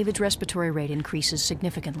minutes, David's respiratory rate increases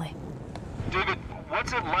significantly. David,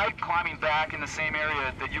 what's it like climbing back in the same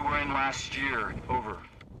area that you were in last year? Over.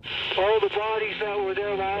 All the bodies that were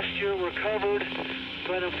there last year were covered,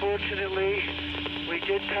 but unfortunately, we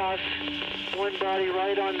did pass one body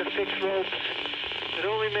right on the fixed ropes. It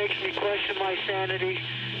only makes me question my sanity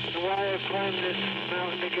and why I've climbed this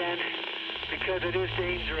mountain again, because it is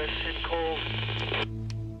dangerous and cold.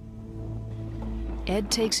 Ed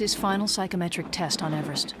takes his final psychometric test on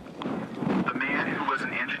Everest. A man who was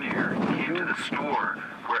an engineer came to the store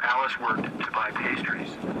where Alice worked to buy pastries.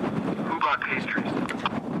 Who bought pastries?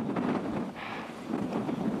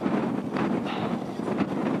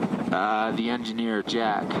 The engineer,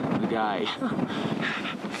 Jack, the guy.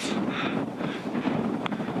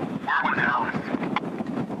 Where was Alice?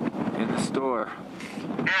 In the store.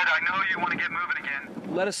 Ed, I know you want to get moving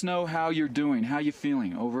again. Let us know how you're doing. How you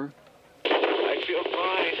feeling? Over. I feel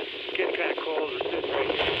fine. Get kind of cold. It's just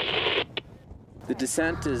right. The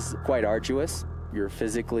descent is quite arduous. You're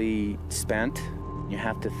physically spent. You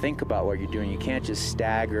have to think about what you're doing. You can't just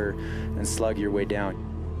stagger and slug your way down.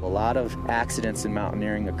 A lot of accidents in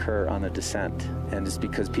mountaineering occur on the descent, and it's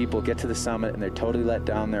because people get to the summit and they're totally let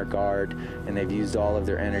down their guard and they've used all of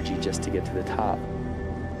their energy just to get to the top.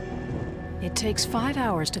 It takes 5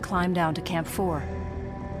 hours to climb down to Camp 4.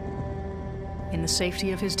 In the safety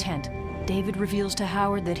of his tent, David reveals to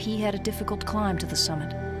Howard that he had a difficult climb to the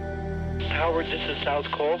summit. Howard, this is South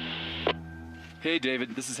Cole. Hey,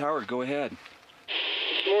 David, this is Howard. Go ahead.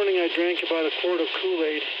 This morning I drank about a quart of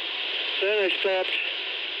Kool-Aid. Then I slept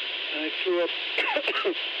and I threw up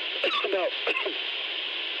about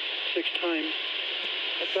 6 times.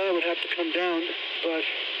 I thought I would have to come down, but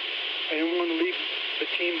I didn't want to leave the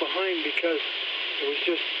team behind because it was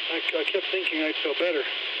just, I kept thinking I'd feel better.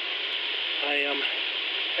 I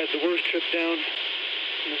had the worst trip down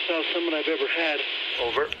in the South Summit I've ever had.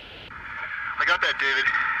 Over. I got that, David.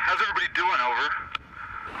 How's everybody doing?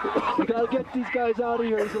 Over. We gotta get these guys out of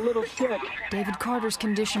here. He's a little sick. David Carter's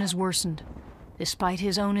condition has worsened. Despite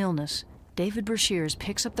his own illness, David Brashears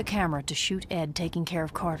picks up the camera to shoot Ed taking care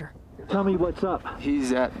of Carter. Tell me what's up.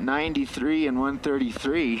 He's at 93 and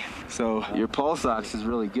 133, so your pulse ox is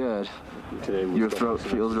really good. Your throat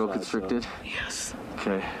feels real constricted? Yes.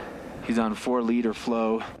 Okay. He's on 4-liter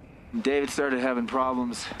flow. David started having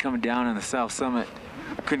problems coming down on the South Summit.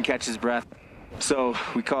 Couldn't catch his breath. So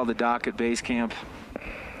we called the doc at base camp,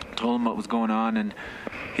 told him what was going on, and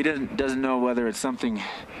he doesn't know whether it's something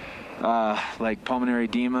like pulmonary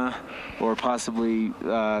edema or possibly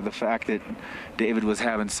the fact that David was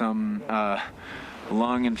having some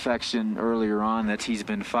lung infection earlier on that he's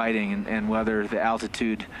been fighting, and whether the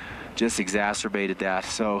altitude just exacerbated that.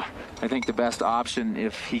 So I think the best option,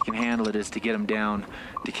 if he can handle it, is to get him down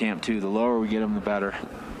to Camp 2. The lower we get him, the better.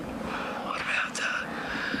 What about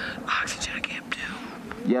oxygen at Camp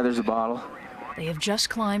 2? Yeah, there's a bottle. They have just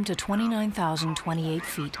climbed to 29,028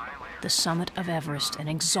 feet, the summit of Everest, an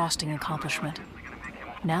exhausting accomplishment.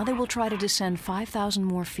 Now they will try to descend 5,000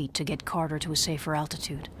 more feet to get Carter to a safer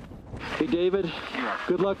altitude. Hey, David.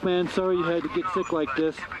 Good luck, man. Sorry you had to get sick like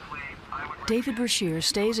this. David Brashear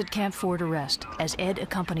stays at Camp 4 to rest as Ed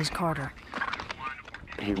accompanies Carter.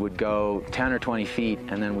 He would go 10 or 20 feet,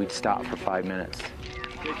 and then we'd stop for 5 minutes.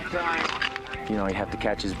 Take your time. You know, he'd have to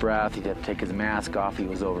catch his breath. He'd have to take his mask off. He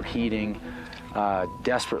was overheating,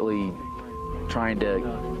 desperately trying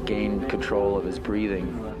to gain control of his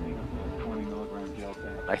breathing.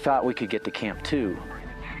 I thought we could get to Camp 2,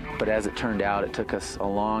 but as it turned out, it took us a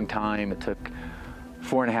long time. It took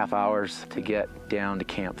 4.5 hours to get down to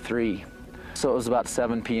Camp 3. So it was about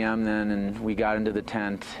 7 p.m. then, and we got into the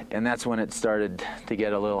tent, and that's when it started to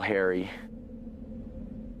get a little hairy.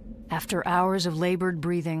 After hours of labored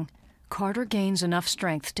breathing, Carter gains enough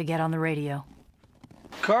strength to get on the radio.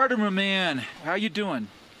 Carter, my man, how you doing?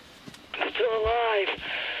 Still alive.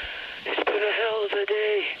 It's been a hell of a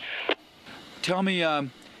day. Tell me,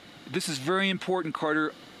 this is very important,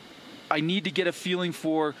 Carter. I need to get a feeling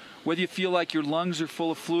for whether you feel like your lungs are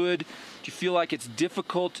full of fluid, do you feel like it's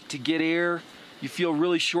difficult to get air, you feel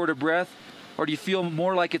really short of breath, or do you feel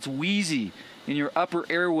more like it's wheezy in your upper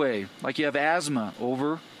airway, like you have asthma?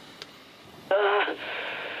 Over. I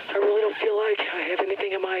really don't feel like I have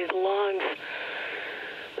anything in my lungs.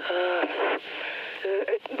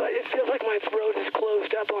 It feels like my throat is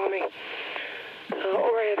closed up on me.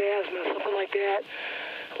 Or I have asthma, something like that.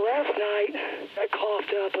 Last night, I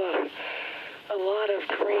coughed up a lot of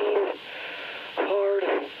green, hard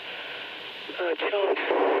chunks.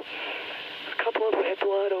 A couple of them had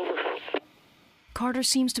blood over. Carter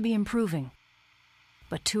seems to be improving.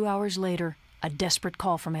 But 2 hours later, a desperate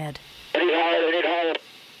call from Ed.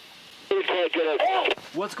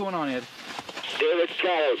 What's going on, Ed? David's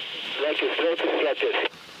tired. Like his throat's obstructed.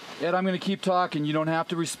 Ed, I'm going to keep talking. You don't have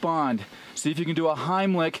to respond. See if you can do a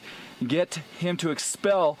Heimlich and get him to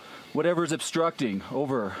expel whatever's obstructing.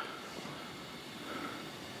 Over.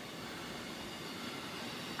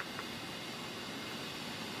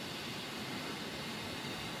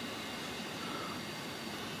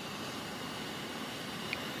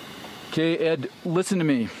 Okay, Ed, listen to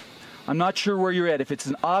me. I'm not sure where you're at. If it's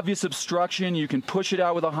an obvious obstruction, you can push it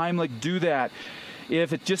out with a Heimlich, do that.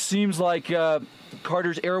 If it just seems like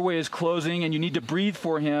Carter's airway is closing and you need to breathe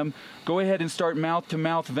for him, go ahead and start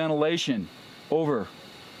mouth-to-mouth ventilation. Over.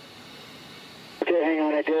 Okay, hang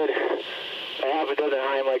on, I did a half a dozen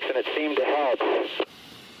Heimlichs and it seemed to help.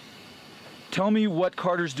 Tell me what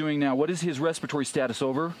Carter's doing now. What is his respiratory status?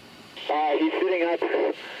 Over. He's sitting up.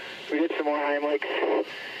 We did some more Heimlichs.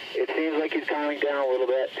 It seems like he's calming down a little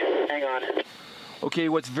bit. Hang on. Okay,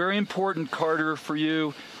 what's very important, Carter, for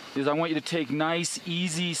you is I want you to take nice,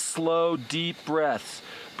 easy, slow, deep breaths.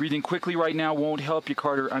 Breathing quickly right now won't help you,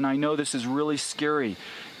 Carter, and I know this is really scary.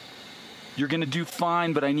 You're going to do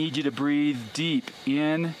fine, but I need you to breathe deep,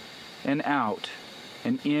 in and out,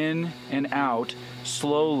 and in and out,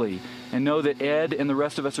 slowly. And know that Ed and the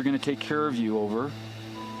rest of us are going to take care of you. Over.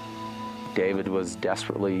 David was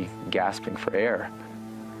desperately gasping for air.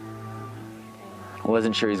 I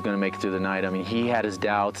wasn't sure he was going to make it through the night. I mean, he had his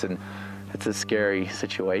doubts, and it's a scary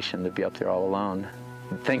situation to be up there all alone,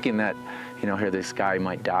 thinking that, you know, here this guy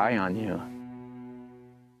might die on you.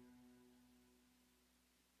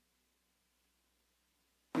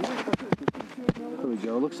 There we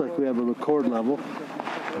go. Looks like we have a record level.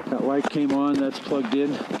 That light came on. That's plugged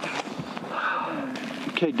in.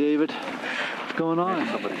 Okay, David, what's going on?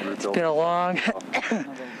 It's been a long,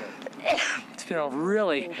 it's been a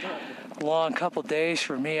really long couple days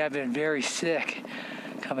for me. I've been very sick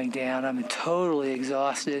coming down. I'm totally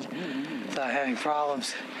exhausted. I'm having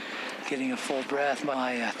problems getting a full breath.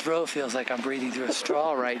 My throat feels like I'm breathing through a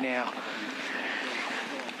straw right now.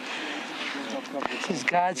 This is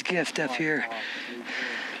God's gift up here.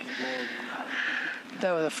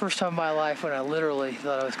 That was the first time in my life when I literally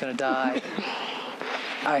thought I was going to die.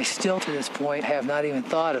 I still, to this point, have not even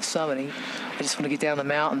thought of summiting. I just want to get down the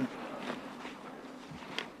mountain.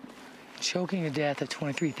 Choking to death at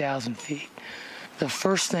 23,000 feet. The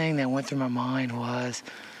first thing that went through my mind was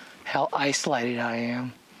how isolated I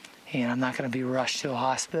am, and I'm not going to be rushed to a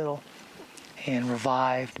hospital and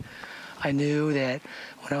revived. I knew that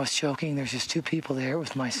when I was choking, there's just two people there. It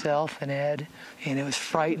was myself and Ed, and it was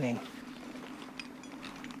frightening.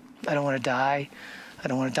 I don't want to die. I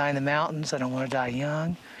don't want to die in the mountains. I don't want to die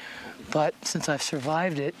young. But since I've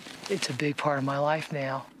survived it, it's a big part of my life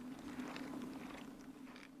now.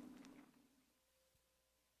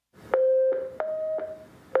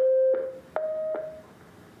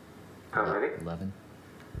 How many? 11.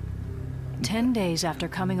 10 days after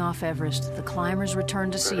coming off Everest, the climbers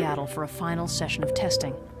returned to Seattle for a final session of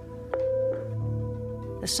testing.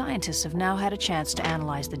 The scientists have now had a chance to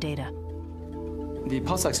analyze the data. The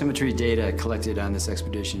pulse oximetry data collected on this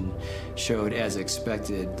expedition showed, as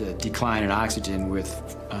expected, the decline in oxygen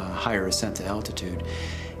with higher ascent to altitude.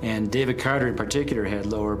 And David Carter in particular had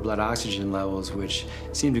lower blood oxygen levels, which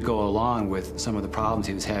seemed to go along with some of the problems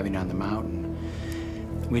he was having on the mountain.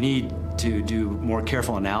 We need to do more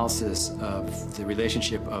careful analysis of the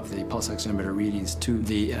relationship of the pulse oximeter readings to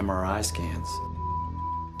the MRI scans.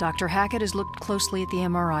 Dr. Hackett has looked closely at the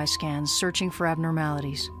MRI scans, searching for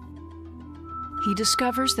abnormalities. He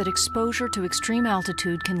discovers that exposure to extreme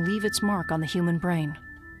altitude can leave its mark on the human brain.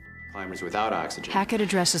 Climbers without oxygen. Hackett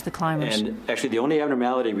addresses the climbers. And actually the only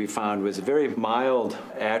abnormality we found was a very mild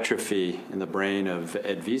atrophy in the brain of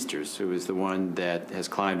Ed Viesters, who is the one that has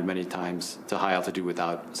climbed many times to high altitude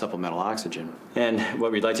without supplemental oxygen. And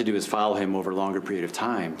what we'd like to do is follow him over a longer period of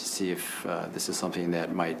time to see if this is something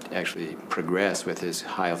that might actually progress with his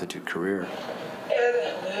high altitude career.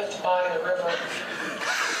 Ed lived by the river.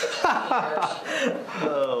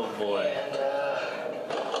 Oh boy.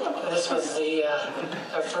 And this was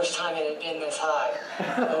our first time it had been this high.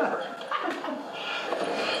 Over.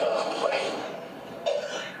 Oh boy.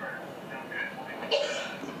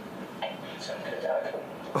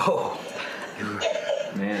 Oh,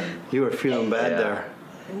 Man. you were feeling bad there.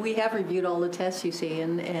 We have reviewed all the tests you see,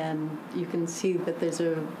 and you can see that there's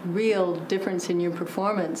a real difference in your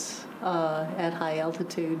performance at high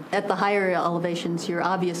altitude. At the higher elevations, you're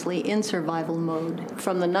obviously in survival mode.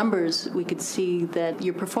 From the numbers, we could see that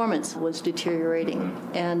your performance was deteriorating,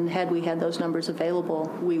 and had we had those numbers available,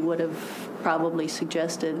 we would have probably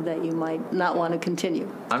suggested that you might not want to continue.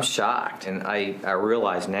 I'm shocked, and I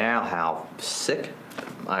realize now how sick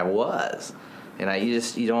I was. And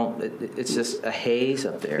it's just a haze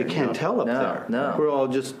up there. You can't tell up there. No. We're all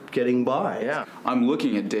just getting by. Yeah. I'm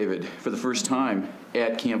looking at David for the first time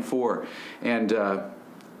at Camp 4, and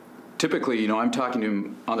typically, I'm talking to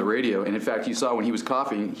him on the radio, and in fact, you saw when he was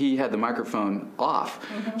coughing, he had the microphone off.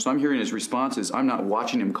 Mm-hmm. So I'm hearing his responses. I'm not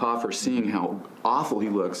watching him cough or seeing how awful he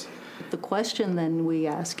looks. The question then we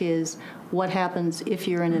ask is, what happens if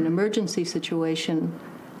you're in an emergency situation?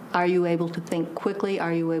 Are you able to think quickly?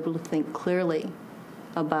 Are you able to think clearly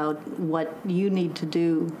about what you need to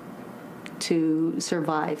do to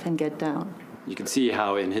survive and get down? You can see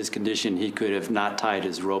how in his condition he could have not tied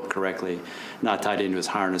his rope correctly, not tied into his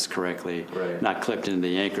harness correctly, right, not clipped into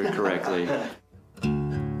the anchor correctly.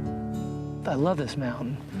 I love this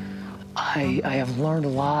mountain. I have learned a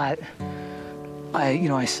lot. I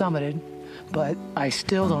summited, but I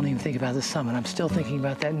still don't even think about the summit. I'm still thinking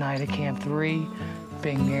about that night at Camp 3,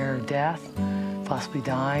 being near death, possibly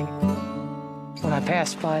dying. When I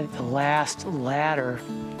passed by the last ladder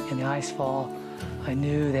in the ice fall, I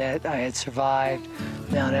knew that I had survived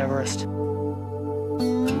Mount Everest.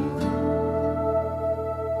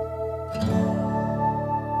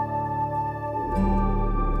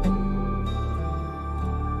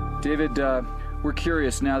 David, we're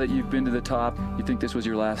curious, now that you've been to the top, you think this was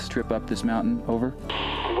your last trip up this mountain? Over?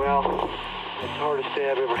 Well, it's the hardest day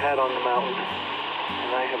I've ever had on the mountain,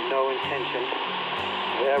 and I have no intention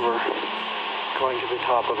of ever going to the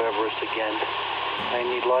top of Everest again. I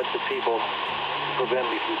need lots of people to prevent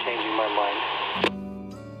me from changing my mind.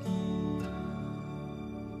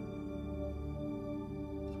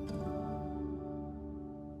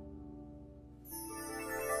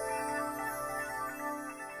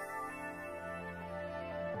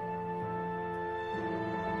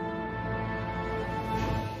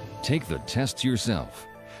 Take the test yourself.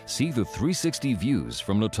 See the 360 views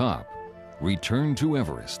from the top. Return to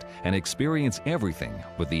Everest and experience everything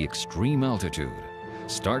but the extreme altitude.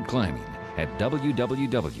 Start climbing at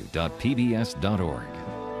www.pbs.org.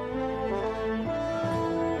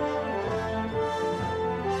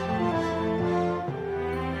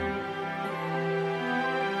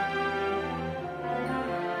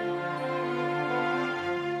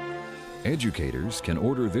 Educators can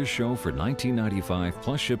order this show for $19.95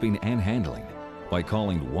 plus shipping and handling by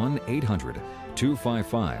calling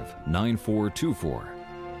 1-800-255-9424.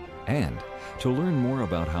 And to learn more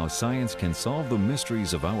about how science can solve the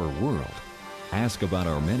mysteries of our world, ask about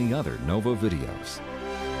our many other NOVA videos.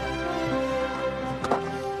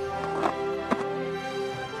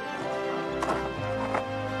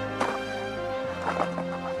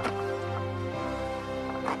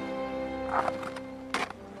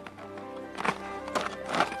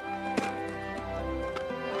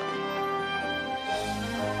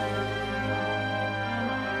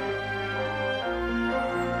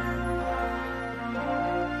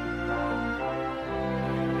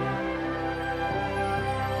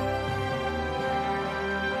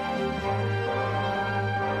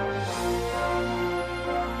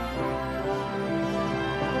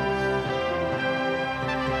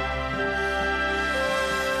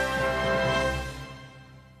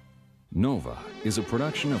 Nova is a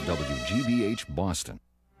production of WGBH Boston.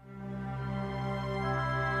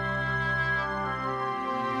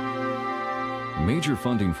 Major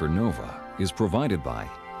funding for Nova is provided by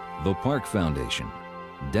the Park Foundation,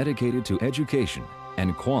 dedicated to education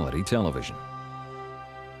and quality television.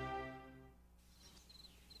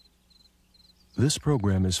 This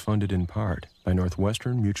program is funded in part by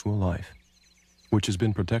Northwestern Mutual Life, which has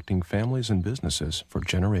been protecting families and businesses for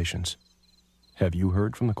generations. Have you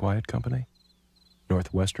heard from the Quiet Company?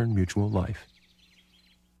 Northwestern Mutual Life.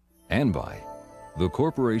 And by the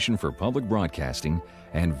Corporation for Public Broadcasting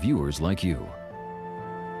and viewers like you.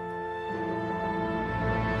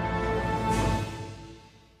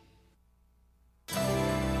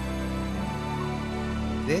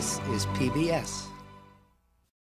 This is PBS.